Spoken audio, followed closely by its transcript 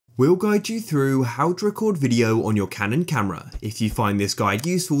We'll guide you through how to record video on your Canon camera. If you find this guide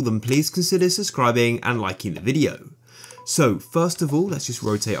useful, then please consider subscribing and liking the video. So first of all, let's just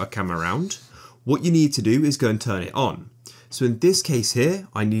rotate our camera around. What you need to do is go and turn it on. So in this case here,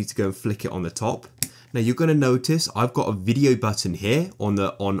 I need to go and flick it on the top. Now you're going to notice I've got a video button here on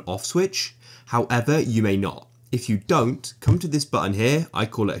the on-off switch. However, you may not. If you don't, come to this button here, I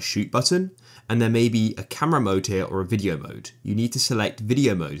call it a shoot button, and there may be a camera mode here or a video mode. You need to select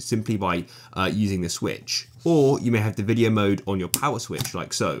video mode simply by using the switch. Or you may have the video mode on your power switch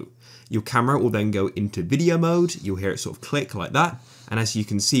like so. Your camera will then go into video mode, you'll hear it sort of click like that, and as you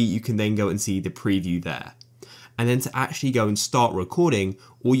can see, you can then go and see the preview there. And then to actually go and start recording,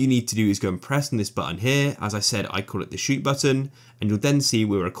 all you need to do is go and press on this button here. As I said, I call it the shoot button, and you'll then see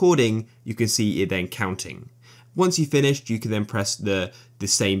we're recording. You can see it then counting. Once you've finished, you can then press the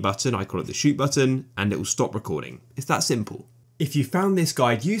same button, I call it the shoot button, and it will stop recording. It's that simple. If you found this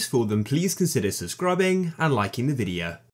guide useful, then please consider subscribing and liking the video.